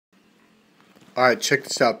Alright, check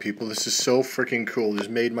this out, people. This is so freaking cool. This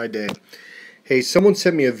made my day. Hey, someone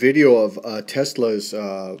sent me a video of Tesla's,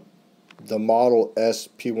 the Model S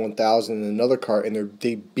P1000 and another car, and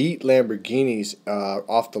they beat Lamborghinis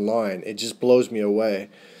off the line. It just blows me away.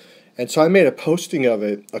 And so I made a posting of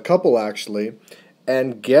it, a couple actually,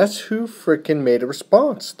 and guess who freaking made a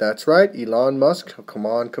response? That's right, Elon Musk. Oh, come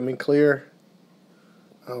on, come in clear.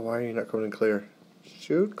 Oh, why are you not coming in clear?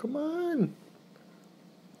 Shoot, come on.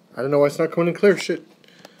 I don't know why it's not coming in clear. Shit.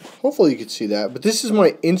 Hopefully you can see that. But this is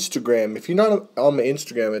my Instagram. If you're not on my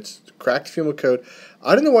Instagram, it's Cracked Female Code.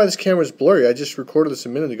 I don't know why this camera is blurry. I just recorded this a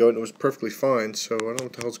minute ago and it was perfectly fine. So I don't know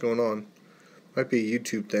what the hell's going on. Might be a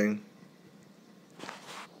YouTube thing.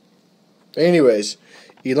 Anyways,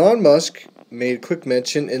 Elon Musk made a quick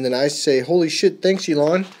mention, and then I say, holy shit, thanks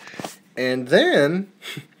Elon. And then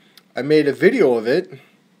I made a video of it.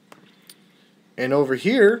 And over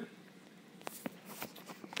here,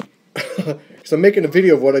 because I'm making a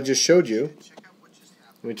video of what I just showed you.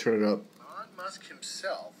 Let me turn it up. Elon Musk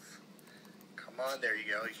himself. Come on, there you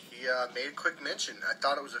go. He made a quick mention. I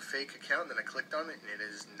thought it was a fake account, then I clicked on it, and it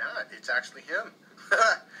is not. It's actually him.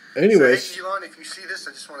 Anyways. So, hey, Elon, if you see this,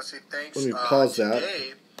 I just want to say thanks. Let me pause that.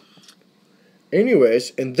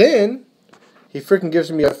 Anyways, and then he freaking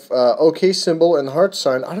gives me a OK symbol and the heart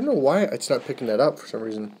sign. I don't know why it's not picking that up for some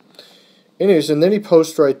reason. Anyways, and then he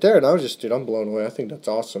posts right there, and I was just, dude, I'm blown away. I think that's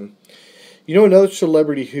awesome. You know, another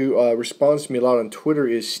celebrity who responds to me a lot on Twitter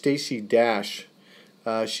is Stacey Dash.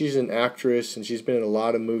 She's an actress, and she's been in a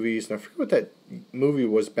lot of movies. And I forget what that movie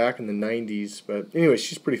was back in the 90s. But anyway,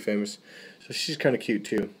 she's pretty famous. So she's kind of cute,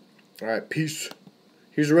 too. All right, peace.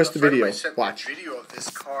 Here's the rest of the video. Watch. Video of this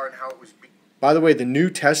car and how it was. By the way, the new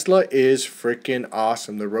Tesla is freaking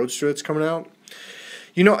awesome. The Roadster that's coming out.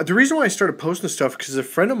 You know, the reason why I started posting stuff because a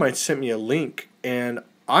friend of mine sent me a link, and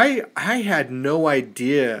I had no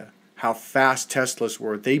idea how fast Teslas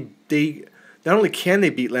were. They not only can they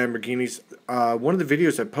beat Lamborghinis. One of the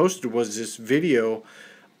videos I posted was this video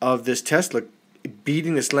of this Tesla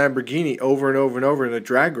beating this Lamborghini over and over and over in a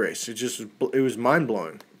drag race. It was mind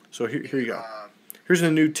blowing. So here you go. Here's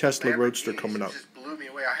a new Tesla Roadster coming up. Blew me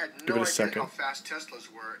away. I had no idea how fast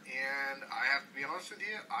Teslas were, and I have to be honest with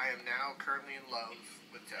you, I am now currently in love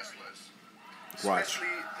with Teslas. Especially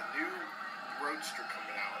the new Roadster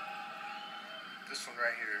coming out. This one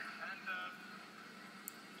right here.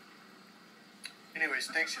 Anyways,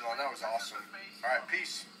 thanks Elon, that was awesome. Alright,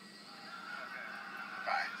 peace.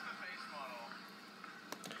 Bye.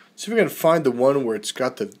 See if we can find the one where it's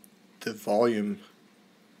got the volume.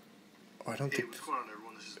 Oh, I don't think. What's going on,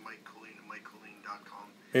 everyone? This is Mike Colleen at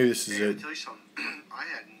MikeColleen.com. Maybe this is it. I'll tell you something. I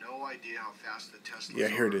had no idea how fast the Tesla. Yeah,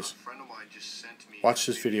 here it is. A friend of mine just sent me. Watch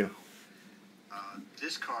this video.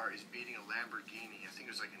 This car is beating a Lamborghini. I think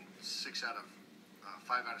it was like in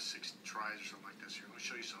 5 out of 6 tries or something like this. Here, let me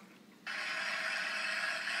show you something.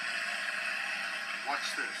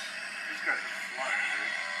 Watch this. This guy is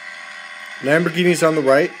flying, dude. Lamborghini's on the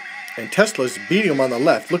right, and Tesla's beating him on the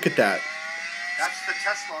left. Look at that. That's the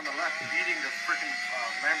Tesla on the left beating the freaking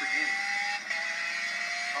Lamborghini.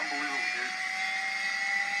 Unbelievable, dude.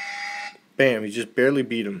 Bam, he just barely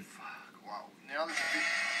beat him. Fuck, wow. Now there's a big...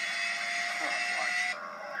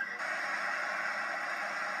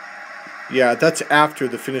 Yeah, that's after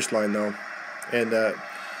the finish line, though. And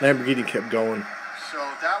Lamborghini kept going. So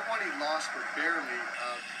that one he lost, but barely.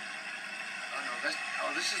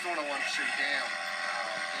 Oh, this is the one I wanted to show you. Damn.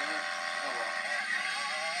 Damn it. Oh,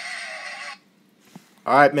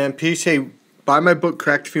 well. Alright, man. Peace. Hey, buy my book,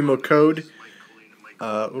 Cracked Female Code.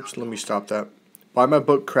 Oops, let me stop that. Buy my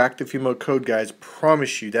book, Cracked the Female Code, guys.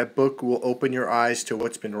 Promise you, that book will open your eyes to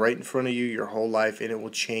what's been right in front of you your whole life, and it will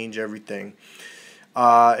change everything.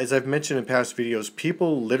 As I've mentioned in past videos,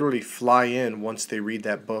 people literally fly in once they read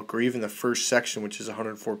that book, or even the first section, which is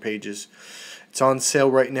 104 pages. It's on sale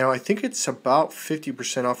right now. I think it's about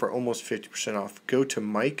 50% off or almost 50% off. Go to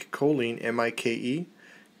Mike Colleen,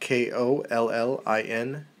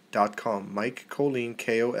 MikeKollin.com,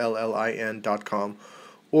 MikeKollin.com,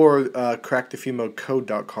 or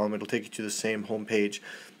crackthefemalecode.com. It'll take you to the same homepage.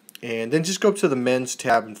 And then just go up to the men's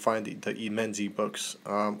tab and find the men's ebooks.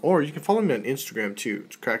 Or you can follow me on Instagram too.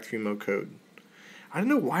 It's Cracked Female Code. I don't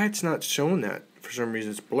know why it's not showing that. For some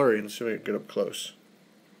reason it's blurry. Let's see if I can get up close.